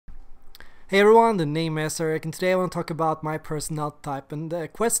Hey everyone, the name is Erik, and today I want to talk about my personality type. And the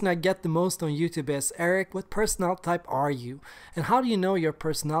question I get the most on YouTube is, Erik, what personality type are you? And how do you know your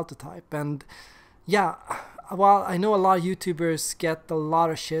personality type? And yeah, while I know a lot of YouTubers get a lot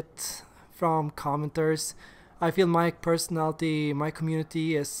of shit from commenters, I feel my personality, my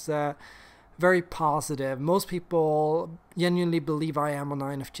community is very positive. Most people genuinely believe I am an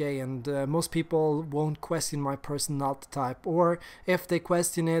INFJ, and most people won't question my personality type, or if they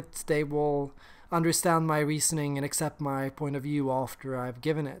question it, they will understand my reasoning and accept my point of view after I've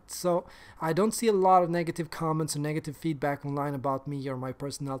given it. So I don't see a lot of negative comments or negative feedback online about me or my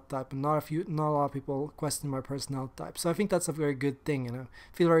personality type, and not a lot of people question my personality type. So I think that's a very good thing, and I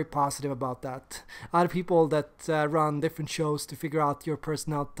feel very positive about that. Other people that run different shows to figure out your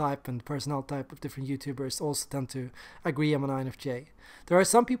personality type and the personality type of different YouTubers also tend to agree I'm an INFJ. There are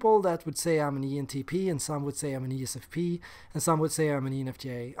some people that would say I'm an ENTP, and some would say I'm an ESFP, and some would say I'm an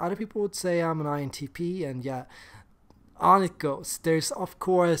ENFJ. Other people would say I'm an INTP, and yeah, on it goes. There's of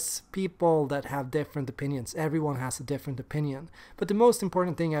course people that have different opinions. Everyone has a different opinion. But the most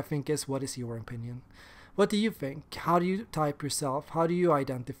important thing I think is, what is your opinion? What do you think? How do you type yourself? How do you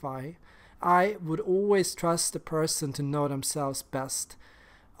identify? I would always trust the person to know themselves best,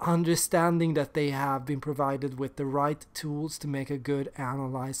 understanding that they have been provided with the right tools to make a good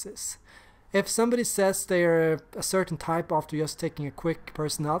analysis. If somebody says they're a certain type after just taking a quick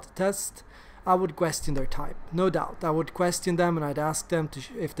personality test, I would question their type, no doubt. I would question them, and I'd ask them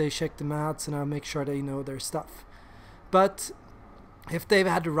if they check the maths, and I'll make sure they know their stuff. But if they've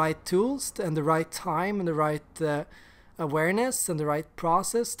had the right tools and the right time and the right awareness and the right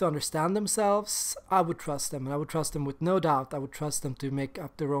process to understand themselves, I would trust them, and I would trust them with no doubt. I would trust them to make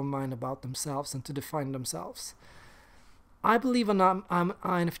up their own mind about themselves and to define themselves. I believe I'm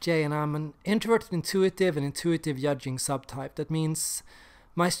INFJ, and I'm an introverted intuitive and intuitive judging subtype. That means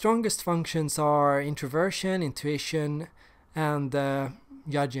my strongest functions are introversion, intuition, and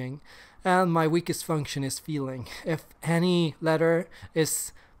judging, and my weakest function is feeling. If any letter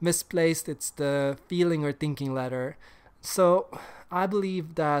is misplaced, it's the feeling or thinking letter. So I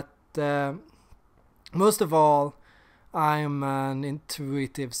believe that most of all, I'm an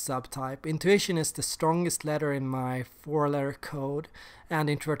intuitive subtype. Intuition is the strongest letter in my 4-letter code, and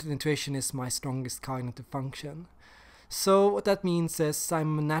introverted intuition is my strongest cognitive function. So what that means is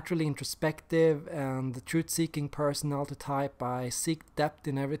I'm a naturally introspective and a truth-seeking personality type. I seek depth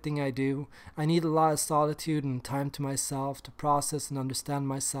in everything I do. I need a lot of solitude and time to myself to process and understand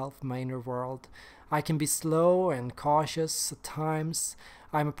myself, my inner world. I can be slow and cautious at times.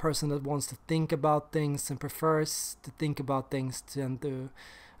 I'm a person that wants to think about things and prefers to think about things and to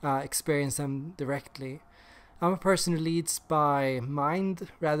experience them directly. I'm a person who leads by mind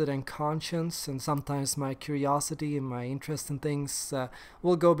rather than conscience, and sometimes my curiosity and my interest in things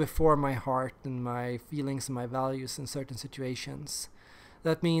will go before my heart and my feelings and my values in certain situations.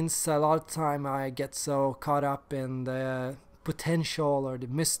 That means a lot of the time I get so caught up in the potential or the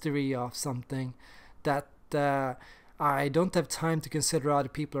mystery of something that I don't have time to consider other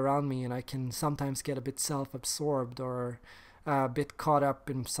people around me, and I can sometimes get a bit self-absorbed or a bit caught up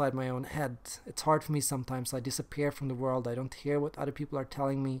inside my own head. It's hard for me sometimes. I disappear from the world. I don't hear what other people are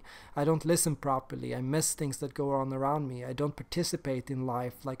telling me. I don't listen properly. I miss things that go on around me. I don't participate in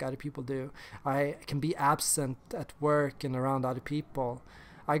life like other people do. I can be absent at work and around other people.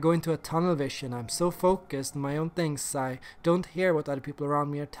 I go into a tunnel vision. I'm so focused on my own things, I don't hear what other people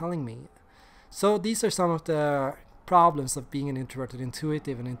around me are telling me. So these are some of the problems of being an introverted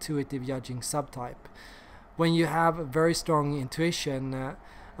intuitive and intuitive judging subtype. When you have a very strong intuition,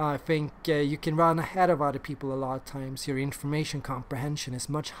 I think you can run ahead of other people a lot of times. Your information comprehension is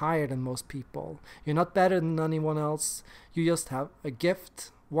much higher than most people. You're not better than anyone else. You just have a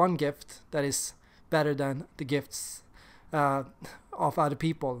gift, one gift, that is better than the gifts of other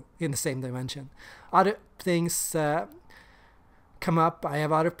people in the same dimension. Other things come up. I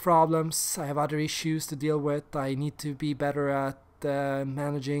have other problems. I have other issues to deal with. I need to be better at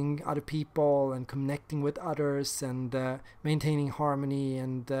managing other people and connecting with others and maintaining harmony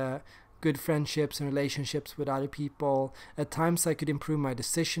and good friendships and relationships with other people. At times I could improve my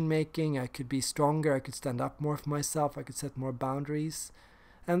decision making. I could be stronger. I could stand up more for myself. I could set more boundaries.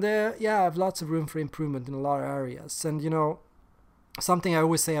 And yeah, I have lots of room for improvement in a lot of areas. And you know, something I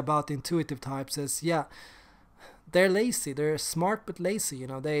always say about the intuitive types is, yeah, they're lazy. They're smart but lazy. You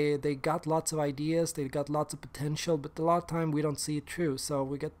know, they got lots of ideas, they got lots of potential, but a lot of time we don't see it through. So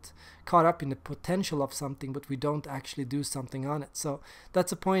we get caught up in the potential of something, but we don't actually do something on it. So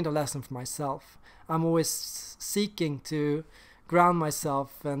that's a point, a lesson for myself. I'm always seeking to ground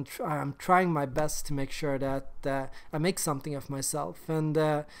myself, and I'm trying my best to make sure that I make something of myself.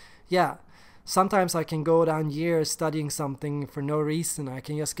 And yeah, sometimes I can go down years studying something for no reason. I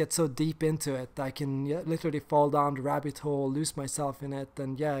can just get so deep into it. I can literally fall down the rabbit hole, lose myself in it,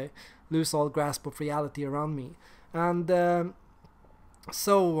 and yeah, lose all grasp of reality around me. And at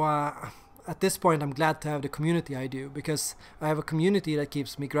this point, I'm glad to have the community I do, because I have a community that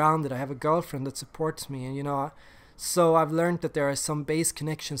keeps me grounded. I have a girlfriend that supports me, and so I've learned that there are some base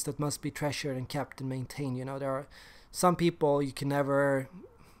connections that must be treasured and kept and maintained. There are some people you can never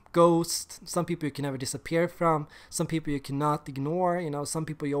ghost, some people you can never disappear from, some people you cannot ignore, some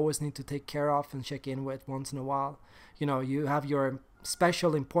people you always need to take care of and check in with once in a while. You have your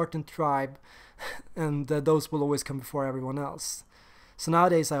special important tribe, and those will always come before everyone else. So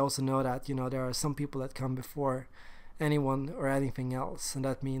nowadays I also know that there are some people that come before anyone or anything else, and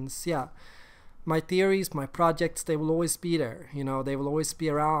that means, yeah, my theories, my projects, they will always be there. They will always be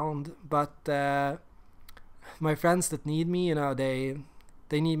around, but my friends that need me,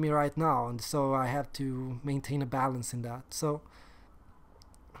 they need me right now, and so I have to maintain a balance in that. So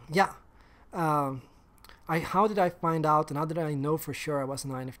yeah, how did I find out, and how did I know for sure I was an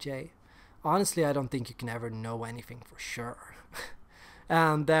INFJ? Honestly, I don't think you can ever know anything for sure.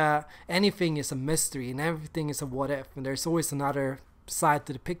 And anything is a mystery, and everything is a what if, and there's always another side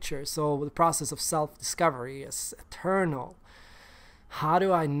to the picture. So the process of self-discovery is eternal. How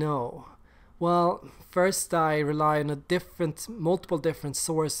do I know? Well, first I rely on multiple different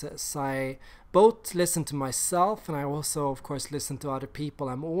sources. I both listen to myself, and I also, of course, listen to other people.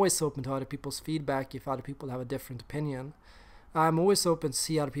 I'm always open to other people's feedback if other people have a different opinion. I'm always open to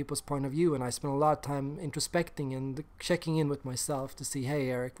see other people's point of view, and I spend a lot of time introspecting and checking in with myself to see, hey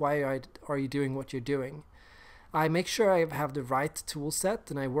Eric, why are you doing what you're doing? I make sure I have the right tool set,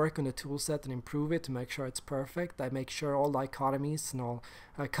 and I work on the tool set and improve it to make sure it's perfect. I make sure all dichotomies and all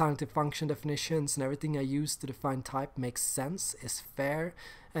cognitive function definitions and everything I use to define type makes sense, is fair,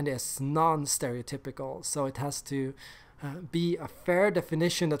 and is non-stereotypical. So it has to be a fair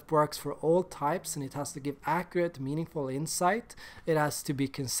definition that works for all types, and it has to give accurate, meaningful insight. It has to be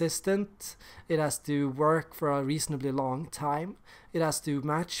consistent. It has to work for a reasonably long time. It has to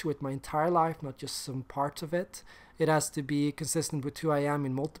match with my entire life, not just some parts of it. It has to be consistent with who I am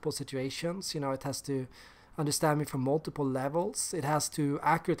in multiple situations. It has to understand me from multiple levels. It has to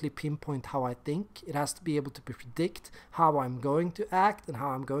accurately pinpoint how I think. It has to be able to predict how I'm going to act and how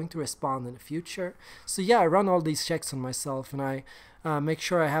I'm going to respond in the future. So yeah, I run all these checks on myself, and I make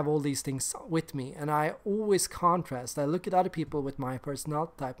sure I have all these things with me. And I always contrast. I look at other people with my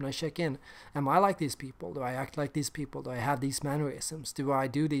personality type, and I check in. Am I like these people? Do I act like these people? Do I have these mannerisms? Do I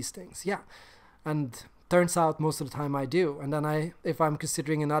do these things? Yeah. And turns out most of the time I do. And then if I'm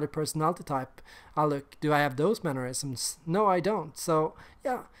considering another personality type, I'll look, do I have those mannerisms? No, I don't. So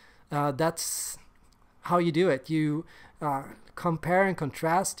yeah, that's how you do it. You compare and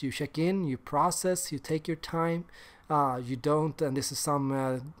contrast, you check in, you process, you take your time. You don't, and this is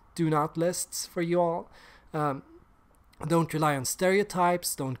some do not lists for you all. Don't rely on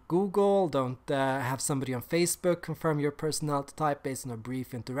stereotypes, don't Google, don't have somebody on Facebook confirm your personality type based on a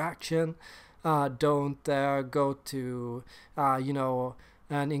brief interaction. Don't go to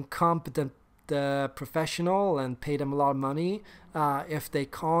an incompetent professional and pay them a lot of money if they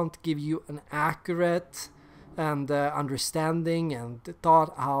can't give you an accurate and understanding and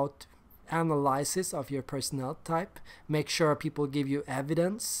thought out analysis of your personality type. Make sure people give you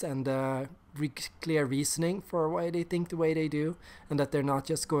evidence and clear reasoning for why they think the way they do, and that they're not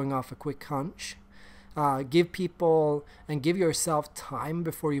just going off a quick hunch. Give people and give yourself time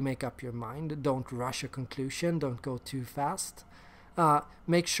before you make up your mind. Don't rush a conclusion. Don't go too fast.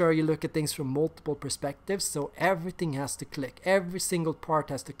 Make sure you look at things from multiple perspectives, so everything has to click. Every single part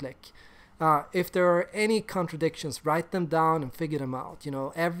has to click. If there are any contradictions, write them down and figure them out.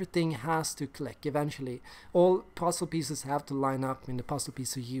 Everything has to click eventually. All puzzle pieces have to line up in the puzzle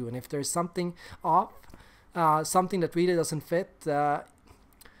piece of you. And if there's something off, something that really doesn't fit,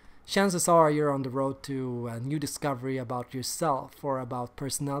 chances are you're on the road to a new discovery about yourself or about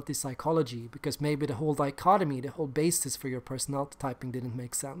personality psychology, because maybe the whole dichotomy, the whole basis for your personality typing didn't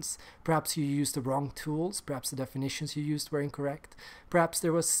make sense. Perhaps you used the wrong tools, perhaps the definitions you used were incorrect, perhaps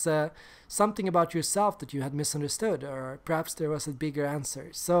there was something about yourself that you had misunderstood, or perhaps there was a bigger answer.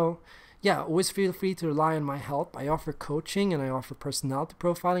 So yeah, always feel free to rely on my help. I offer coaching and I offer personality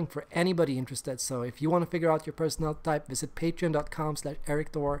profiling for anybody interested. So if you want to figure out your personality type, visit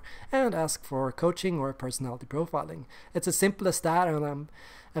patreon.com/ErikThor and ask for coaching or personality profiling. It's as simple as that, and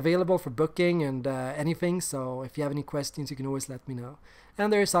available for booking and anything, so if you have any questions you can always let me know.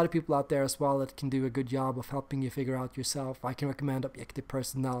 And there's other people out there as well that can do a good job of helping you figure out yourself. I can recommend Objective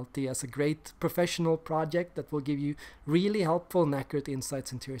Personality as a great professional project that will give you really helpful and accurate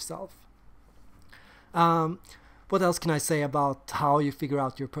insights into yourself. What else can I say about how you figure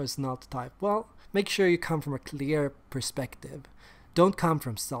out your personality type? Well, make sure you come from a clear perspective. Don't come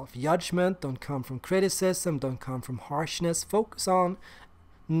from self-judgment, don't come from criticism, don't come from harshness. Focus on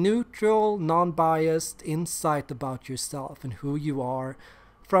neutral, non-biased insight about yourself and who you are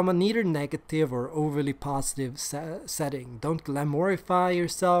from a neither negative or overly positive setting. Don't glamorify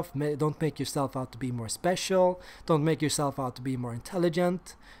yourself, don't make yourself out to be more special, don't make yourself out to be more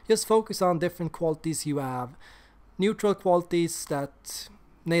intelligent. Just focus on different qualities you have, neutral qualities that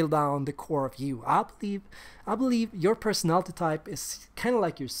nail down the core of you. I believe your personality type is kind of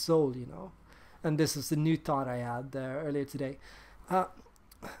like your soul, you know. And this is a new thought I had earlier today.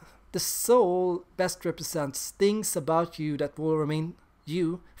 The soul best represents things about you that will remain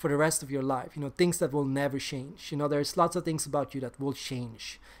you for the rest of your life, you know, things that will never change. You know, there's lots of things about you that will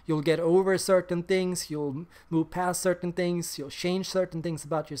change. You'll get over certain things, you'll move past certain things, you'll change certain things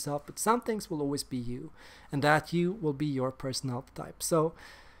about yourself, but some things will always be you, and that you will be your personality type. So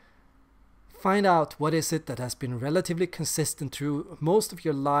find out what is it that has been relatively consistent through most of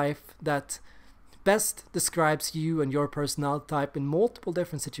your life that best describes you and your personality type in multiple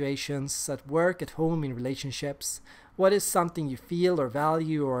different situations, at work, at home, in relationships. What is something you feel or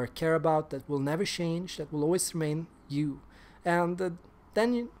value or care about that will never change, that will always remain you? And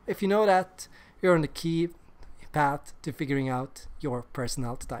then if you know that, you're on the key path to figuring out your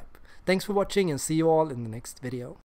personality type. Thanks for watching and see you all in the next video.